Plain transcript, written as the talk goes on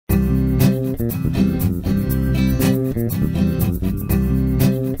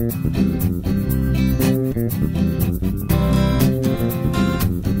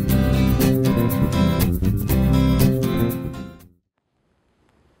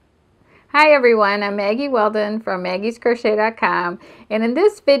Hi everyone, I'm Maggie Weldon from maggiescrochet.com, and in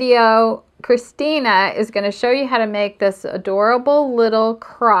this video Christina is going to show you how to make this adorable little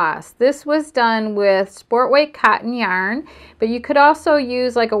cross. This was done with sport weight cotton yarn, but you could also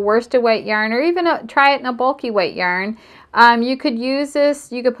use like a worsted weight yarn, or even try it in a bulky weight yarn. You could use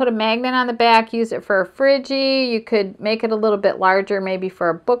this, you could put a magnet on the back, use it for a Friggy, you could make it a little bit larger maybe for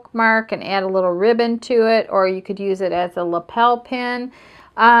a bookmark and add a little ribbon to it, or you could use it as a lapel pin.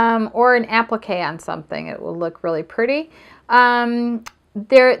 Or an applique on something. It will look really pretty.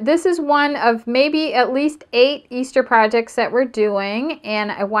 This is one of maybe at least 8 Easter projects that we're doing,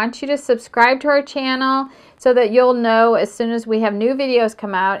 and I want you to subscribe to our channel so that you'll know as soon as we have new videos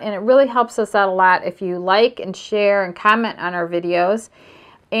come out, and it really helps us out a lot if you like and share and comment on our videos.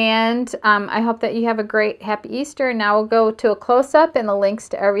 And I hope that you have a great happy Easter. Now we'll go to a close-up, and the links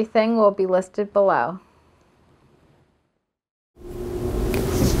to everything will be listed below.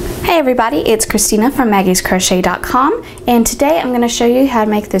 Hey everybody, it's Christina from maggiescrochet.com, and today I'm going to show you how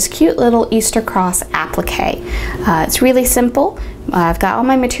to make this cute little Easter cross applique. It's really simple. I've got all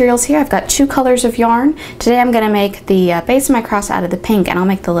my materials here. I've got 2 colors of yarn. Today I'm going to make the base of my cross out of the pink, and I'll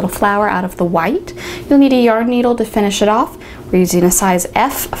make the little flower out of the white. You'll need a yarn needle to finish it off. We're using a size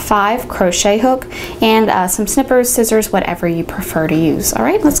F5 crochet hook and some snippers, scissors, whatever you prefer to use.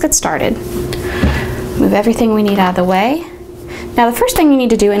 Alright, let's get started. Move everything we need out of the way. Now the first thing you need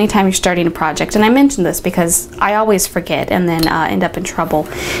to do anytime you're starting a project, and I mention this because I always forget and then end up in trouble,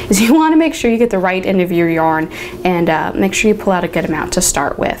 is you want to make sure you get the right end of your yarn and make sure you pull out a good amount to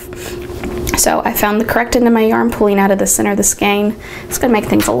start with. So I found the correct end of my yarn pulling out of the center of the skein. It's going to make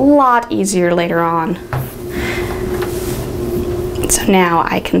things a lot easier later on. So now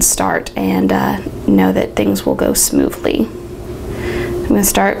I can start and know that things will go smoothly. I'm going to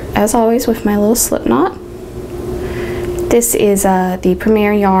start, as always, with my little slip knot. This is the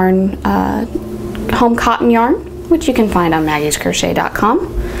Premier Yarn home cotton yarn, which you can find on maggiescrochet.com.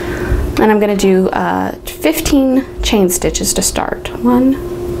 And I'm going to do 15 chain stitches to start. 1, 2,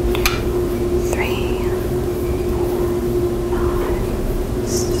 3, 4, 5,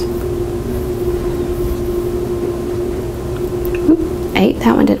 6. 8,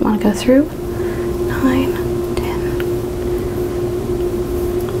 that one didn't want to go through. 9.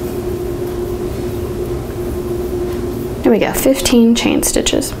 There we go, 15 chain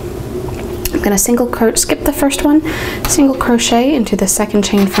stitches. I'm going to skip the first one, single crochet into the second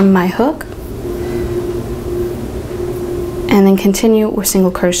chain from my hook, and then continue with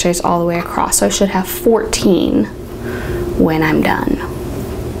single crochets all the way across. So I should have 14 when I'm done.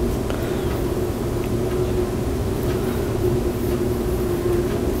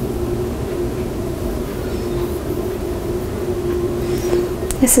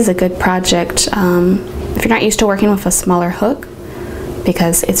 This is a good project if you're not used to working with a smaller hook,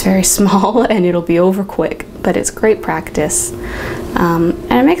 because it's very small and it'll be over quick, but it's great practice. And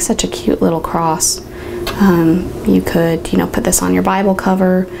it makes such a cute little cross. You could, put this on your Bible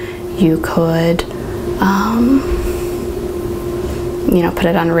cover. You could, put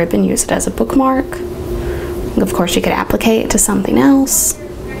it on a ribbon, use it as a bookmark. Of course, you could applique it to something else.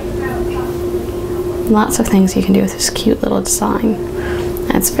 Lots of things you can do with this cute little design.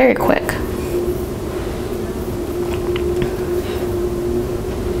 And it's very quick.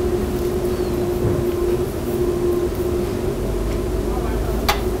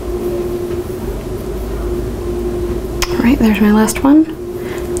 Alright, there's my last one.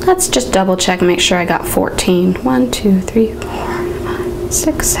 Let's just double check and make sure I got 14. 1, 2, 3, 4, 5,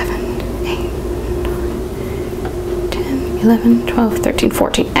 6, 7, 8, 9, 10, 11, 12, 13,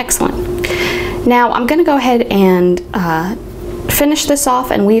 14. Excellent. Now I'm going to go ahead and finish this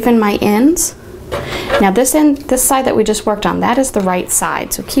off and weave in my ends. Now this side that we just worked on, that is the right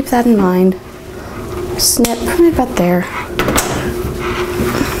side, so keep that in mind. Snip right about there.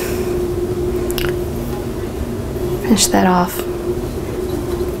 Finish that off.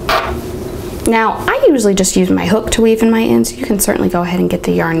 Now I usually just use my hook to weave in my ends. You can certainly go ahead and get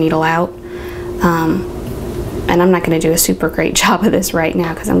the yarn needle out. And I'm not going to do a super great job of this right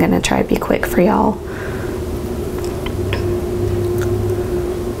now because I'm going to try to be quick for y'all.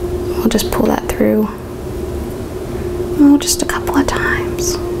 We'll just pull that through. Oh, just a couple of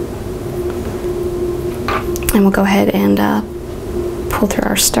times. And we'll go ahead and pull through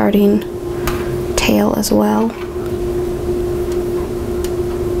our starting tail as well.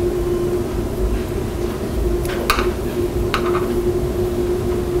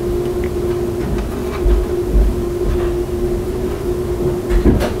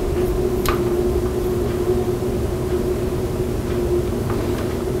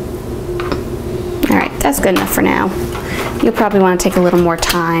 good enough for now. You'll probably want to take a little more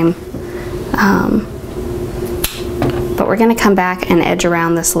time, but we're going to come back and edge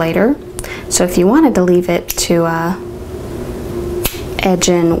around this later. So if you wanted to leave it to edge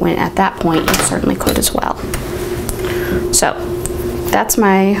in when at that point, you certainly could as well. So that's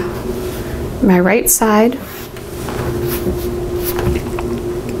my right side.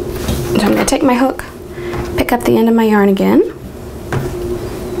 So I'm going to take my hook, pick up the end of my yarn again,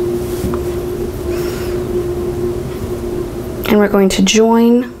 and we're going to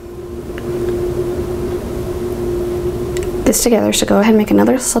join this together. So go ahead and make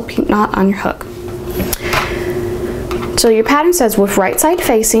another slip knot on your hook. So your pattern says with right side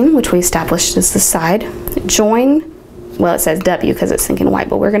facing, which we established is the side, join, well, it says W because it's thinking white,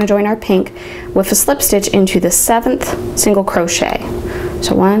 but we're going to join our pink with a slip stitch into the 7th single crochet.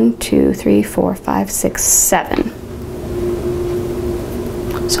 So 1, 2, 3, 4, 5, 6, 7.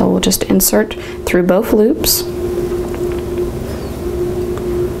 So we'll just insert through both loops,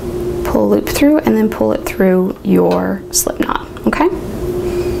 pull a loop through, and then pull it through your slip knot, okay?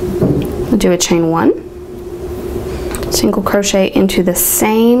 We'll do a chain 1, single crochet into the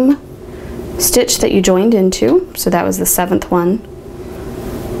same stitch that you joined into, so that was the 7th one,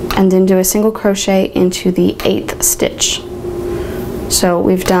 and then do a single crochet into the 8th stitch. So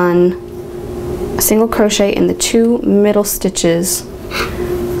we've done a single crochet in the 2 middle stitches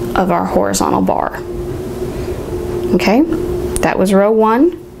of our horizontal bar. Okay, that was row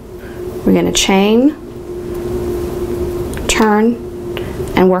 1. We're going to chain, turn,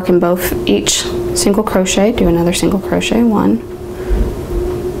 and work in both each single crochet. Do another single crochet, 1,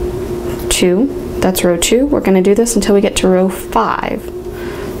 2, that's row 2. We're going to do this until we get to row 5.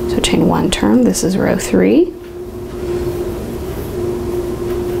 So chain 1, turn, this is row 3.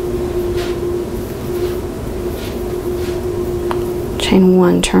 Chain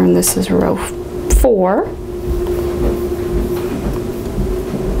 1, turn, this is row 4.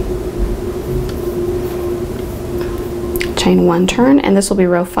 Chain 1, turn, and this will be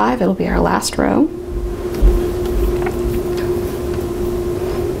row 5. It'll be our last row.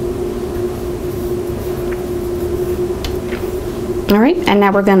 All right, and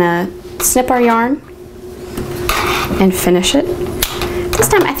now we're gonna snip our yarn and finish it. This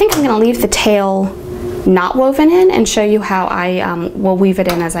time I think I'm gonna leave the tail not woven in and show you how I will weave it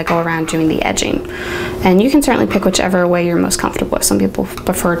in as I go around doing the edging. And you can certainly pick whichever way you're most comfortable with. Some people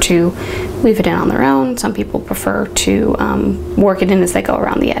prefer to weave it in on their own. Some people prefer to work it in as they go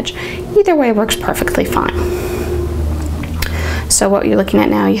around the edge. Either way works perfectly fine. So what you're looking at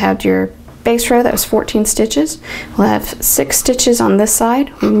now, you have your base row that was 14 stitches. We'll have 6 stitches on this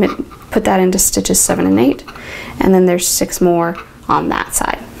side. We put that into stitches 7 and 8. And then there's 6 more on that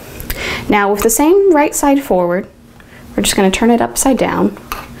side. Now with the same right side forward, we're just going to turn it upside down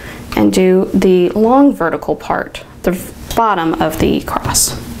and do the long vertical part, the bottom of the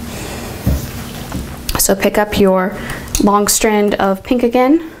cross. So pick up your long strand of pink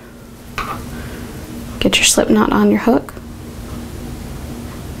again, get your slip knot on your hook,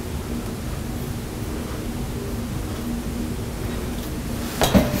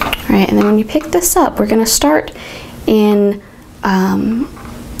 all right, and then when you pick this up, we're going to start in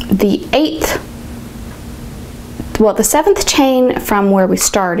the 8th, well, the 7th chain from where we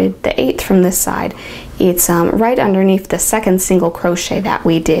started, the 8th from this side. It's right underneath the 2nd single crochet that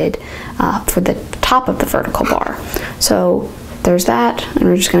we did for the top of the vertical bar. So there's that, and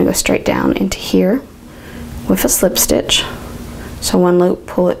we're just going to go straight down into here with a slip stitch. So 1 loop,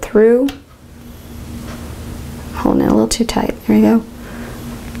 pull it through, holding it a little too tight, there we go.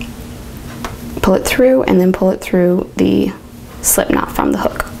 Pull it through, and then pull it through the slip knot from the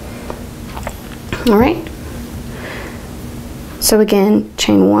hook. All right, so again,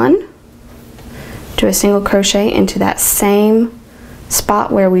 chain 1, do a single crochet into that same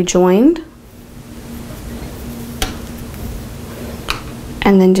spot where we joined,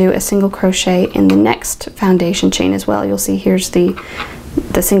 and then do a single crochet in the next foundation chain as well. You'll see here's the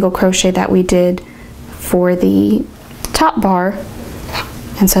single crochet that we did for the top bar,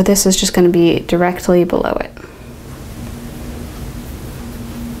 and so this is just going to be directly below it.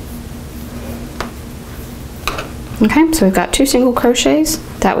 Okay, so we've got 2 single crochets.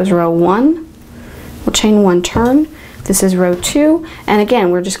 That was row 1. We'll chain 1, turn. This is row 2, and again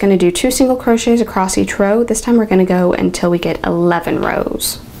we're just going to do 2 single crochets across each row. This time we're going to go until we get 11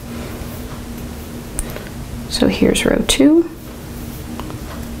 rows. So here's row 2,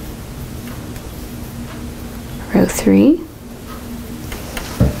 row 3,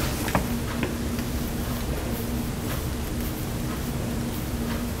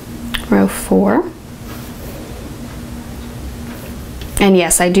 row 4. And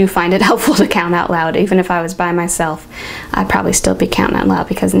yes, I do find it helpful to count out loud. Even if I was by myself, I'd probably still be counting out loud,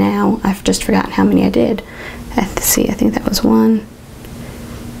 because now I've just forgotten how many I did. Let's see, I think that was 1.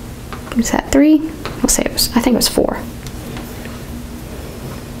 Was that 3? We'll say it was, I think it was 4.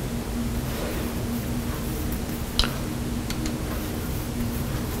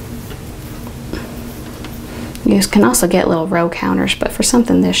 You can also get little row counters, but for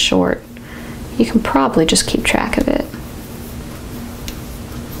something this short, you can probably just keep track of it.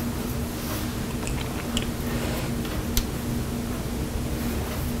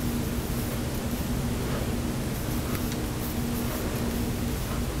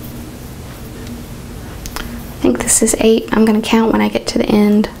 I think this is 8. I'm going to count when I get to the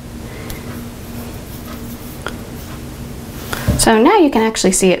end. So now you can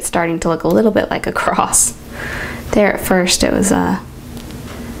actually see it starting to look a little bit like a cross. There at first it was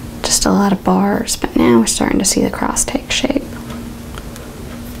just a lot of bars, but now we're starting to see the cross take shape.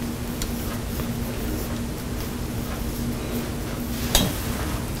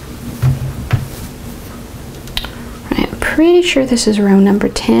 Right, I'm pretty sure this is row number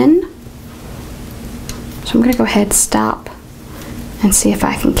 10. So I'm going to go ahead, stop, and see if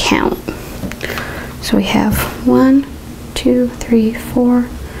I can count. So we have 1, 2, 3, 4,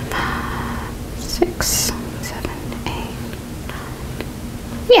 5, 6, 7, 8, 9.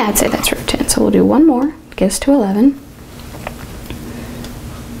 Yeah, I'd say that's row 10. So we'll do one more, get us to 11.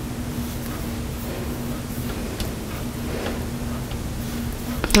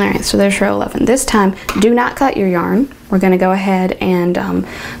 Alright, so there's row 11. This time, do not cut your yarn. We're going to go ahead and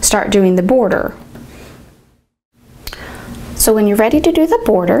start doing the border. So when you're ready to do the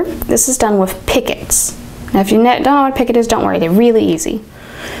border, this is done with pickets. Now if you don't know what a picket is, don't worry, they're really easy.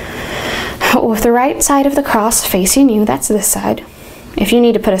 With the right side of the cross facing you, that's this side. If you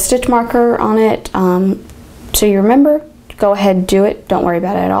need to put a stitch marker on it so you remember, go ahead and do it. Don't worry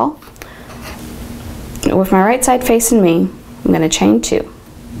about it at all. With my right side facing me, I'm going to chain 2.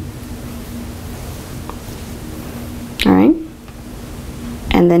 Alright?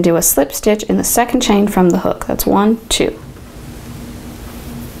 And then do a slip stitch in the second chain from the hook. That's 1, 2.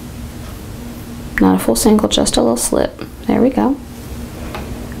 Not a full single, just a little slip. There we go.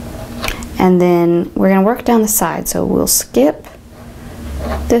 And then we're going to work down the side. So we'll skip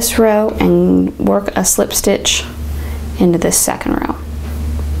this row and work a slip stitch into this second row.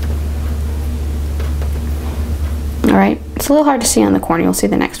 Alright, it's a little hard to see on the corner. You'll see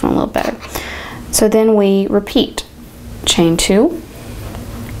the next one a little better. So then we repeat. Chain 2,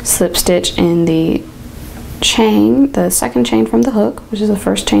 slip stitch in the chain, the second chain from the hook, which is the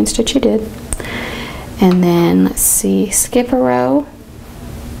first chain stitch you did. And then, let's see, skip a row,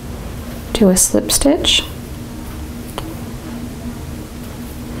 do a slip stitch.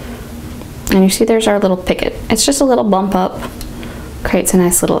 And you see there's our little picket. It's just a little bump up, creates a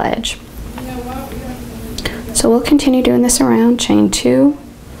nice little edge. So we'll continue doing this around. Chain 2,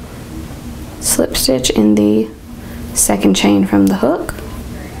 slip stitch in the second chain from the hook.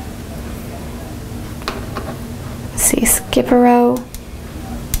 Let's see, skip a row,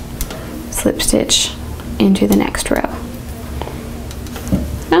 slip stitch into the next row.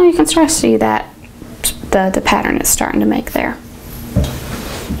 Now you can start to see that the pattern is starting to make there.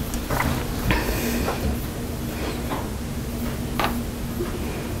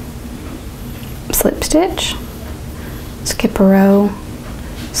 Slip stitch, skip a row,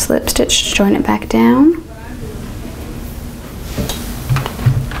 slip stitch to join it back down.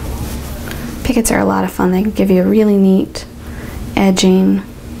 Pickets are a lot of fun. They can give you a really neat edging.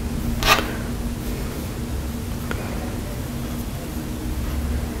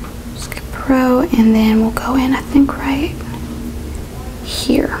 Skip a row, and then we'll go in, I think, right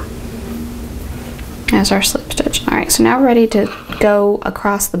here as our slip stitch. Alright, so now we're ready to go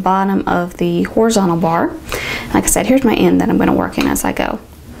across the bottom of the horizontal bar. Like I said, here's my end that I'm going to work in as I go.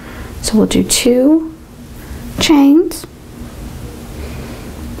 So we'll do 2 chains,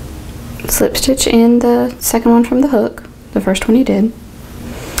 slip stitch in the second one from the hook, the first one you did,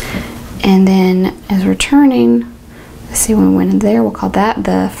 and then as we're turning, let's see, when we went in there, we'll call that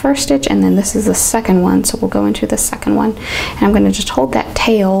the first stitch, and then this is the second one, so we'll go into the second one, and I'm going to just hold that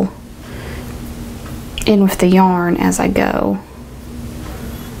tail in with the yarn as I go,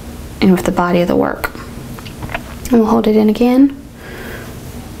 in with the body of the work, and we'll hold it in again.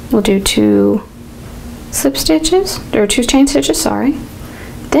 We'll do 2 slip stitches, or 2 chain stitches, sorry,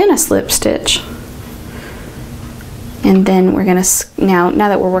 then a slip stitch, and then we're going to, now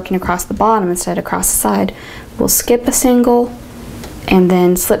that we're working across the bottom instead of across the side, we'll skip a single and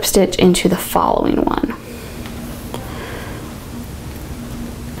then slip stitch into the following one.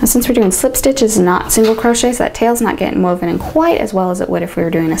 since we're doing slip stitches and not single crochet, so that tail's not getting woven in quite as well as it would if we were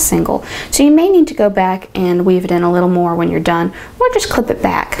doing a single. So you may need to go back and weave it in a little more when you're done, or just clip it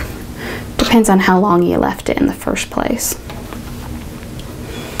back. Depends on how long you left it in the first place.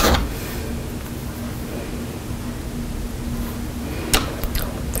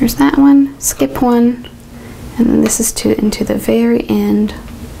 There's that one, skip one, and then this is into the very end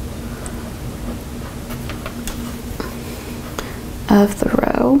of the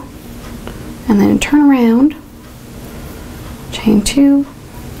row, and then turn around, chain 2,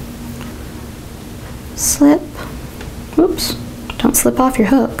 slip, oops, don't slip off your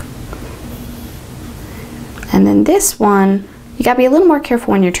hook, and then this one, you gotta be a little more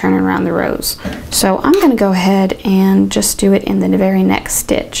careful when you're turning around the rows. So I'm gonna go ahead and just do it in the very next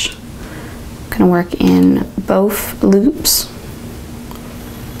stitch. I'm gonna work in both loops.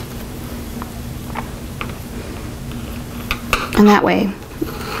 And that way,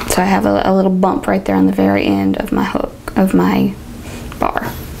 so I have a little bump right there on the very end of my hook, of my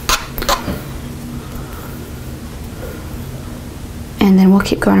bar. And then we'll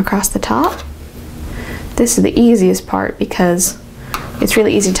keep going across the top. This is the easiest part because it's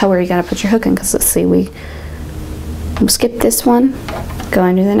really easy to tell where you gotta put your hook in, because let's see, we'll skip this one, go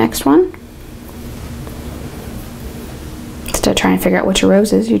into the next one. Instead of trying to figure out which your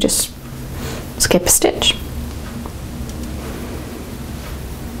rows is, you just skip a stitch.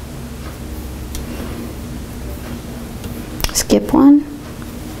 Skip one,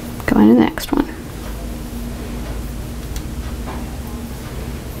 go into the next one.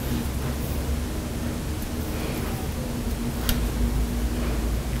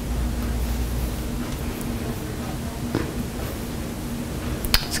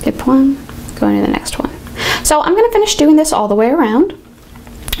 Skip one, go into the next one. So I'm going to finish doing this all the way around.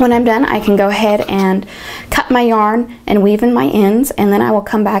 When I'm done, I can go ahead and cut my yarn and weave in my ends, and then I will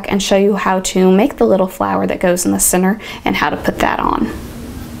come back and show you how to make the little flower that goes in the center and how to put that on.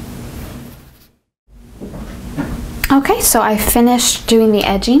 Okay, so I finished doing the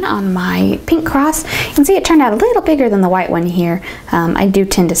edging on my pink cross. You can see it turned out a little bigger than the white one here. I do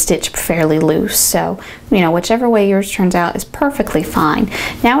tend to stitch fairly loose, so you know, whichever way yours turns out is perfectly fine.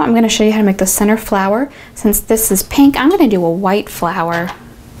 Now I'm going to show you how to make the center flower. Since this is pink, I'm going to do a white flower.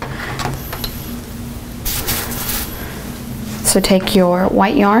 So take your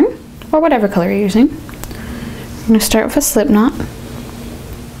white yarn, or whatever color you're using. I'm going to start with a slip knot.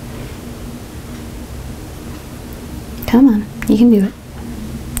 Come on, you can do it.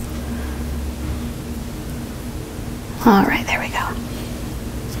 All right, there we go.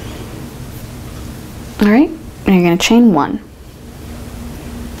 All right, and you're going to chain 1.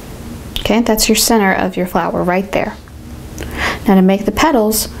 Okay, that's your center of your flower right there. Now to make the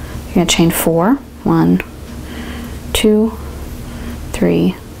petals, you're going to chain 4. 1, 2,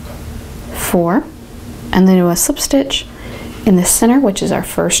 3, 4, and then do a slip stitch in the center, which is our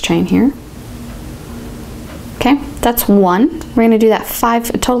first chain here. Okay, that's 1. We're going to do that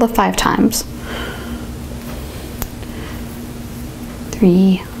a total of 5 times.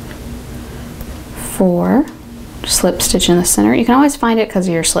 3, 4, slip stitch in the center. You can always find it because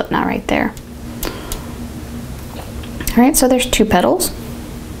of your slip knot right there. All right, so there's 2 petals.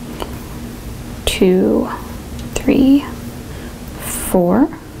 2, 3, 4.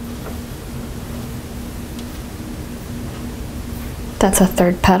 That's a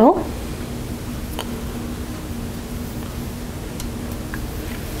 3rd petal.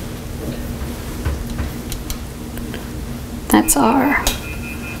 That's our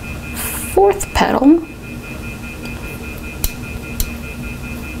 4th petal.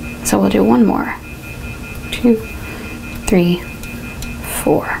 So we'll do 1 more. 2, 3,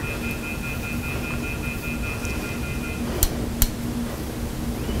 4.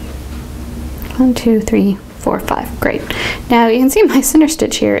 1, 2, 3, 4, 5. Great. Now you can see my center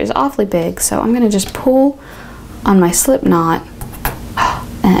stitch here is awfully big, so I'm going to just pull on my slip knot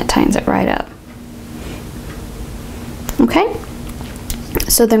and it tightens it right up. Okay,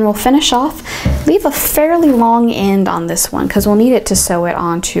 so then we'll finish off. Leave a fairly long end on this one because we'll need it to sew it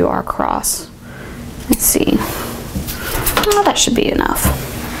onto our cross. Let's see. Oh, that should be enough.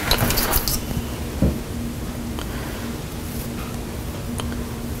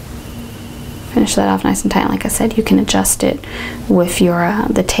 Finish that off nice and tight. Like I said, you can adjust it with your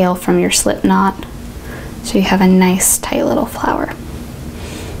the tail from your slip knot, so you have a nice tight little flower.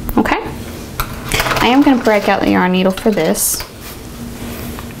 Okay. I am going to break out the yarn needle for this.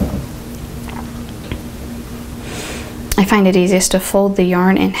 I find it easiest to fold the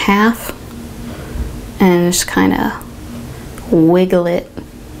yarn in half and just kind of wiggle it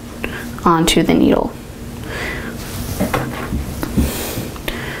onto the needle.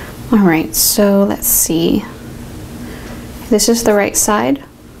 All right, so let's see. This is the right side.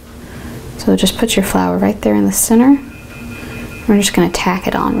 So just put your flower right there in the center. We're just going to tack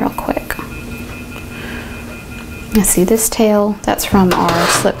it on real quick. Now see this tail, that's from our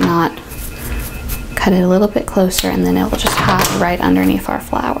slip knot. Cut it a little bit closer and then it'll just hide right underneath our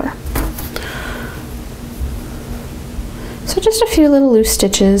flower. So just a few little loose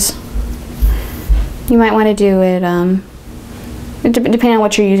stitches. You might want to do it, depending on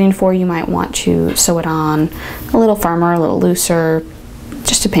what you're using for, you might want to sew it on a little firmer, a little looser,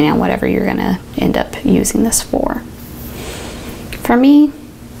 just depending on whatever you're going to end up using this for. For me,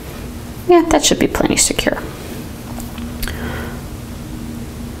 yeah, that should be plenty secure.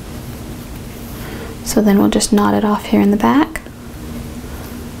 So then we'll just knot it off here in the back.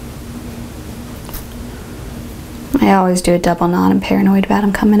 I always do a double knot. I'm paranoid about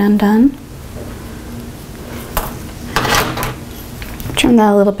them coming undone. Trim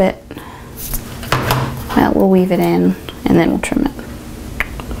that a little bit. Well, we'll weave it in and then we'll trim it.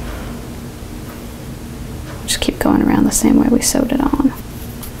 Just keep going around the same way we sewed it on.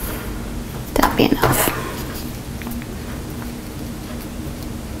 That'll be enough.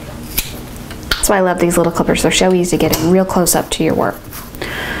 That's why I love these little clippers. They're so easy getting real close up to your work.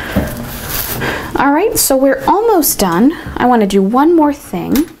 All right, so we're almost done. I want to do one more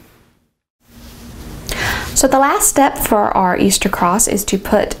thing. So the last step for our Easter cross is to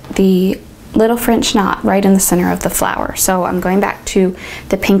put the little French knot right in the center of the flower. So I'm going back to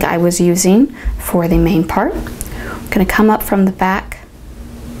the pink I was using for the main part. I'm going to come up from the back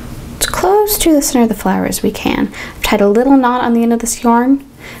as close to the center of the flower as we can. I've tied a little knot on the end of this yarn,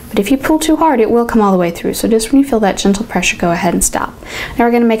 but if you pull too hard, it will come all the way through. So just when you feel that gentle pressure, go ahead and stop. Now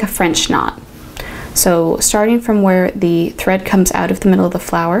we're going to make a French knot. So starting from where the thread comes out of the middle of the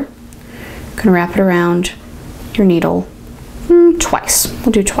flower, I'm going to wrap it around your needle twice.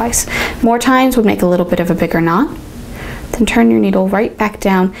 We'll do twice. More times would make a little bit of a bigger knot. Then turn your needle right back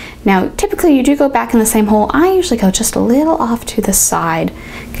down. Now typically you do go back in the same hole. I usually go just a little off to the side.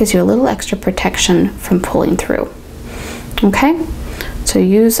 Gives you a little extra protection from pulling through. Okay, so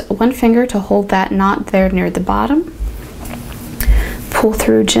use one finger to hold that knot there near the bottom. Pull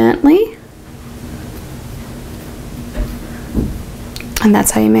through gently. And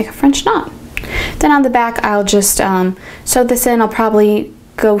that's how you make a French knot. Then on the back, I'll just sew this in. I'll probably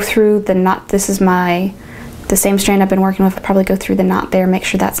go through the knot. This is the same strand I've been working with. I'll probably go through the knot there, make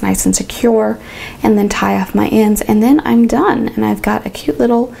sure that's nice and secure, and then tie off my ends. And then I'm done. And I've got a cute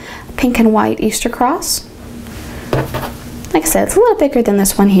little pink and white Easter cross. Like I said, it's a little bigger than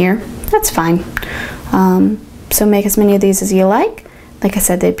this one here. That's fine. So make as many of these as you like. Like I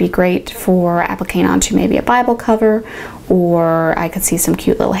said, they'd be great for appliquing onto maybe a Bible cover, or I could see some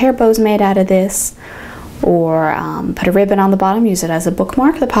cute little hair bows made out of this, or put a ribbon on the bottom, use it as a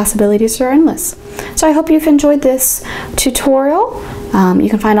bookmark. The possibilities are endless. So I hope you've enjoyed this tutorial. You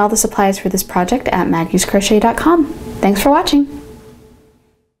can find all the supplies for this project at maggiescrochet.com. Thanks for watching.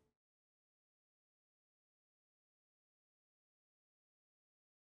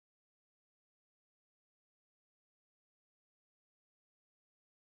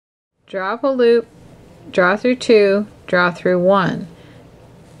 Draw up a loop, draw through 2, draw through 1.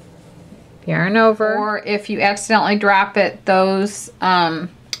 Yarn over, or if you accidentally drop it, those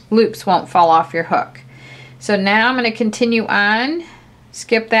loops won't fall off your hook. So now I'm going to continue on,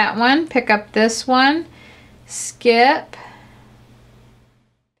 skip that one, pick up this one, skip,